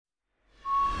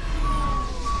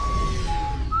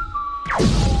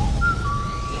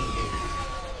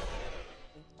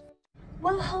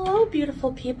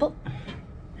beautiful people.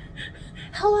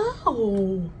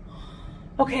 Hello.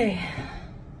 Okay,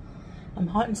 I'm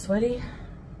hot and sweaty.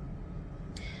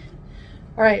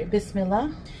 All right,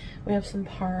 bismillah. We have some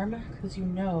parm, because you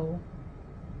know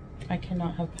I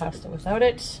cannot have pasta without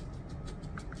it.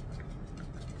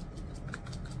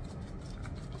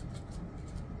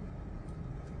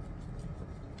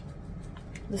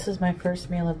 This is my first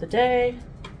meal of the day.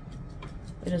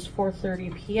 It is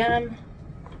 4:30 p.m.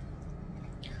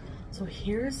 So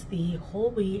here's the whole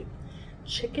wheat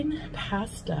chicken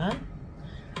pasta.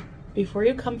 Before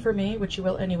you come for me, which you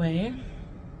will anyway,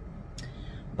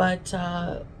 but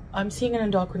I'm seeing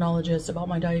an endocrinologist about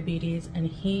my diabetes, and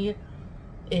he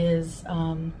is, I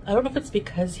don't know if it's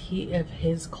because of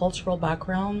his cultural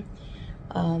background.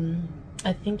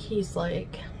 I think he's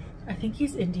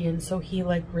Indian, so he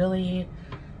like really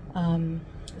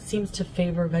seems to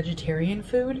favor vegetarian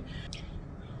food.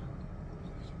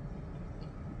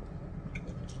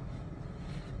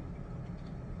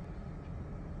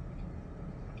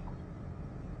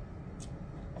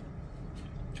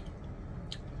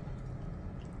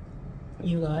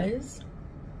 You guys,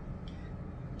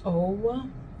 oh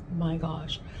my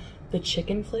gosh, the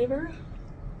chicken flavor.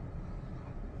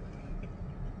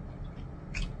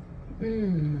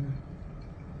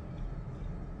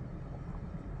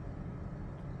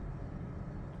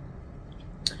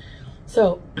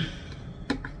 So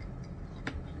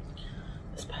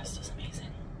this pasta's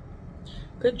amazing.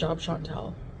 Good job,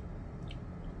 Chantal.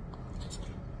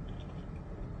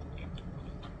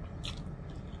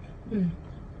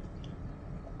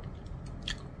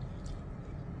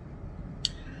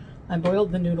 I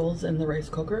boiled the noodles in the rice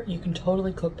cooker. You can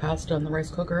totally cook pasta in the rice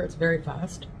cooker. It's very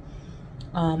fast.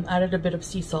 Added a bit of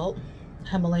sea salt.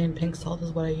 Himalayan pink salt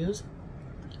is what I use.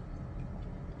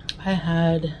 I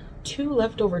had 2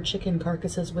 leftover chicken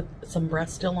carcasses with some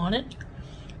breast still on it.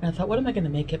 And I thought, what am I going to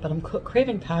make it? But I'm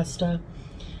craving pasta.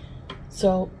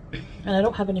 So, and I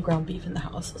don't have any ground beef in the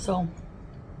house. So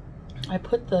I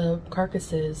put the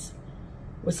carcasses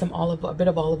with some a bit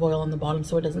of olive oil on the bottom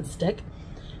so it doesn't stick,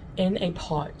 in a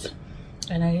pot.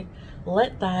 And I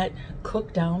let that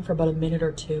cook down for about a minute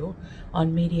or 2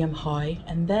 on medium high,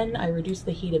 and then I reduced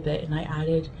the heat a bit and I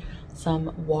added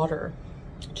some water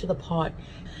to the pot.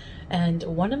 And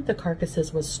one of the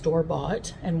carcasses was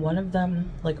store-bought, and one of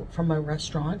them like from a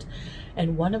restaurant,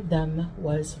 and one of them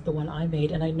was the one I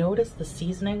made. And I noticed the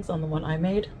seasonings on the one I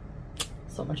made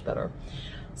so much better.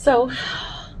 So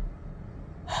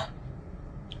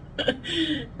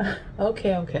okay,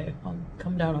 I'll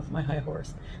come down off my high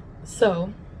horse.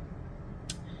 So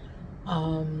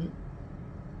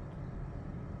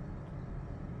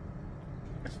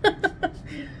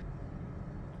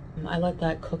I let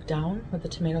that cook down with the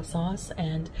tomato sauce,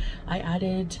 and I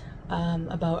added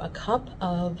about a cup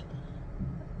of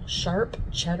sharp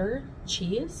cheddar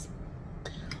cheese.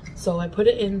 So I put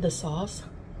it in the sauce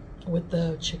with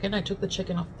the chicken. I took the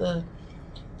chicken off the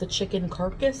chicken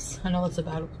carcass. I know that's a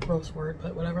bad, gross word,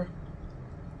 but whatever.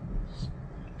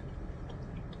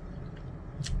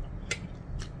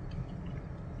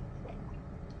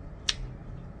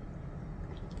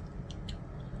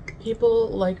 People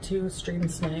like to stream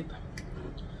snipe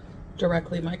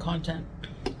directly my content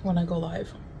when I go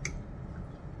live.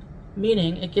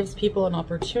 Meaning it gives people an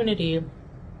opportunity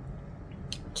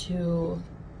to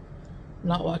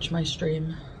not watch my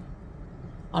stream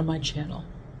on my channel.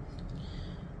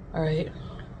 All right.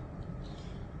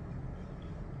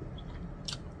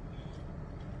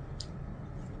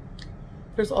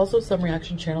 There's also some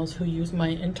reaction channels who use my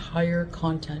entire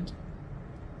content.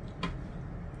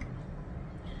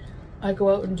 I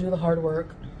go out and do the hard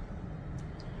work,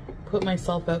 put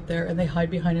myself out there, and they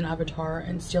hide behind an avatar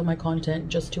and steal my content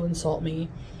just to insult me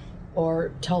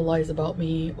or tell lies about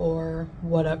me or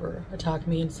whatever, attack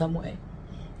me in some way.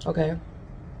 Okay?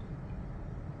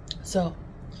 So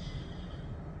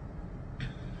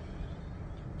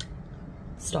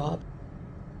stop.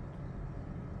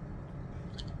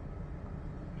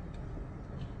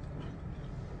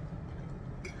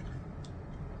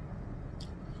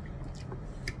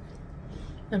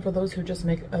 And for those who just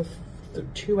make a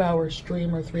 2-hour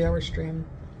stream or 3-hour stream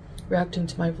reacting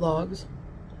to my vlogs,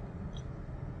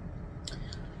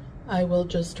 I will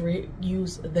just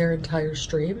use their entire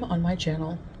stream on my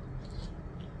channel.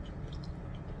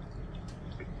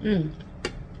 No,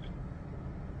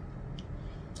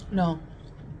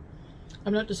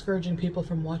 I'm not discouraging people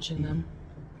from watching them,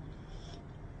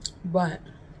 but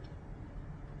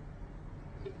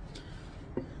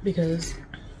because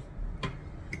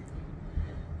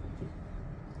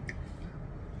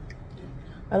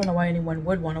I don't know why anyone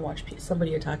would want to watch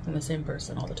somebody attacking the same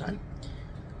person all the time.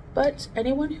 But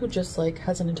anyone who just like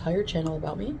has an entire channel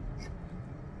about me,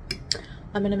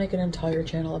 I'm gonna make an entire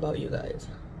channel about you guys.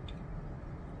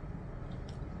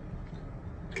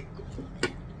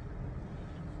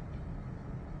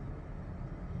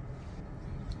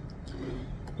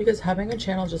 Because having a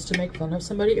channel just to make fun of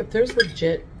somebody, if there's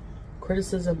legit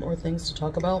criticism or things to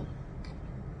talk about,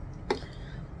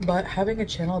 but having a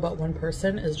channel about one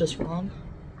person is just wrong.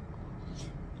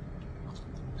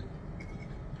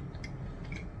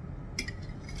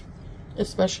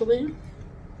 Especially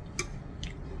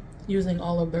using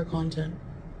all of their content.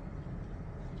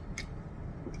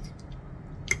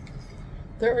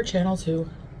 There are channels who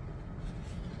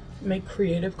make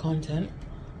creative content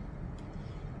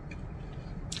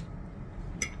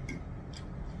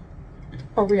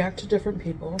or react to different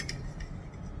people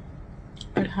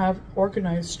and have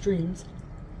organized streams.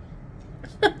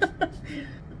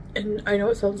 And I know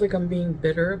it sounds like I'm being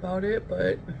bitter about it,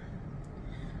 but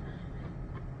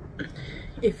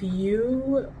if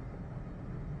you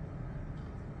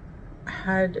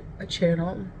had a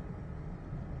channel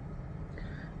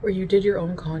where you did your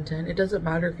own content, it doesn't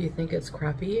matter if you think it's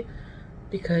crappy,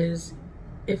 because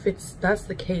if that's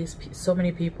the case, so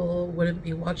many people wouldn't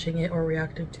be watching it or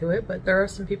reacting to it. But there are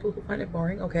some people who find it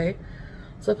boring. Okay,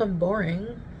 so if I'm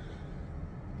boring,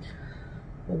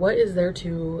 what is there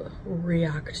to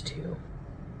react to?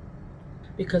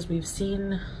 Because we've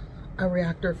seen a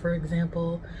reactor, for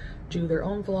example, do their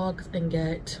own vlogs and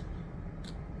get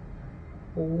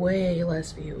way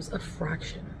less views, a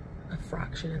fraction,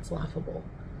 it's laughable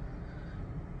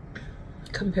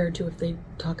compared to if they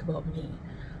talk about me.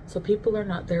 So people are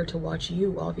not there to watch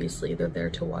you, obviously, they're there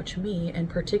to watch me, and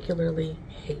particularly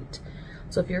hate.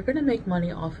 So if you're gonna make money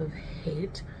off of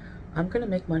hate, I'm gonna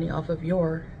make money off of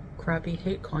your crappy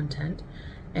hate content,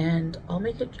 and I'll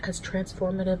make it as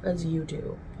transformative as you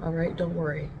do. All right, don't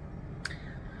worry.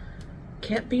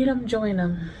 Can't beat them, join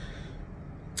them.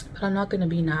 But I'm not gonna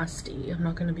be nasty. I'm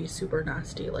not gonna be super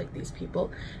nasty like these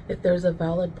people. If there's a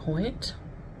valid point,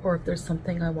 or if there's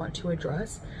something I want to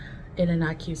address in an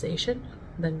accusation,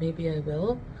 then maybe I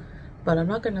will, but I'm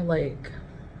not gonna like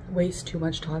waste too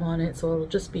much time on it, so it'll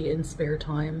just be in spare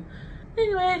time.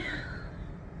 Anyway,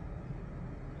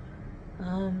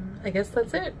 I guess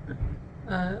that's it.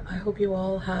 I hope you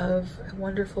all have a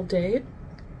wonderful day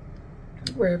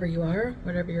wherever you are,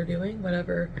 whatever you're doing,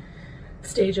 whatever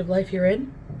stage of life you're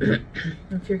in.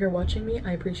 If you're here watching me,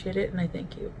 I appreciate it and I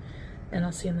thank you, and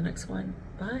I'll see you in the next one.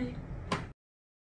 Bye.